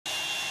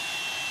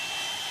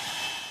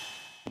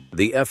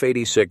The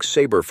F-86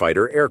 Sabre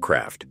Fighter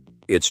Aircraft.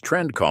 Its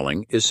trend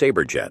calling is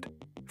Sabrejet.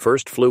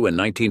 First flew in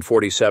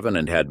 1947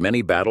 and had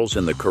many battles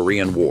in the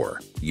Korean War.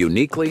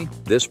 Uniquely,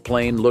 this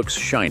plane looks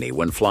shiny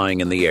when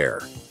flying in the air.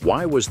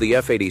 Why was the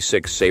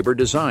F-86 Sabre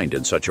designed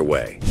in such a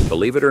way?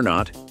 Believe it or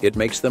not, it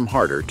makes them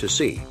harder to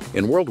see.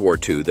 In World War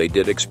II, they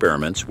did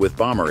experiments with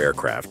bomber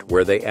aircraft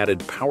where they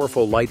added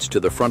powerful lights to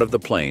the front of the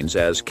planes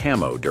as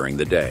camo during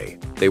the day.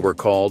 They were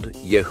called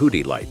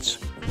Yehudi lights.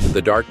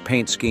 The dark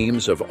paint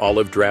schemes of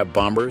olive drab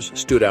bombers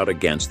stood out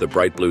against the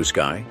bright blue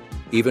sky.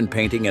 Even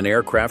painting an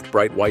aircraft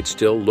bright white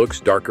still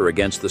looks darker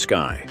against the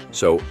sky.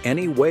 So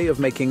any way of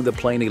making the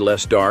plane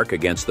less dark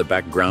against the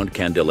background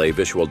can delay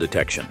visual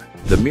detection.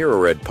 The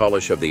mirror-red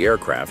polish of the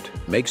aircraft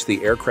makes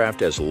the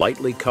aircraft as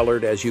lightly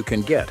colored as you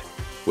can get,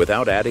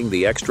 without adding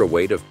the extra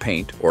weight of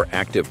paint or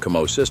active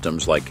camo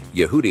systems like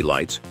Yehudi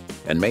lights,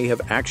 and may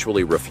have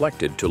actually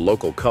reflected to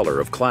local color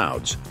of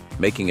clouds,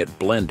 making it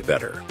blend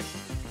better.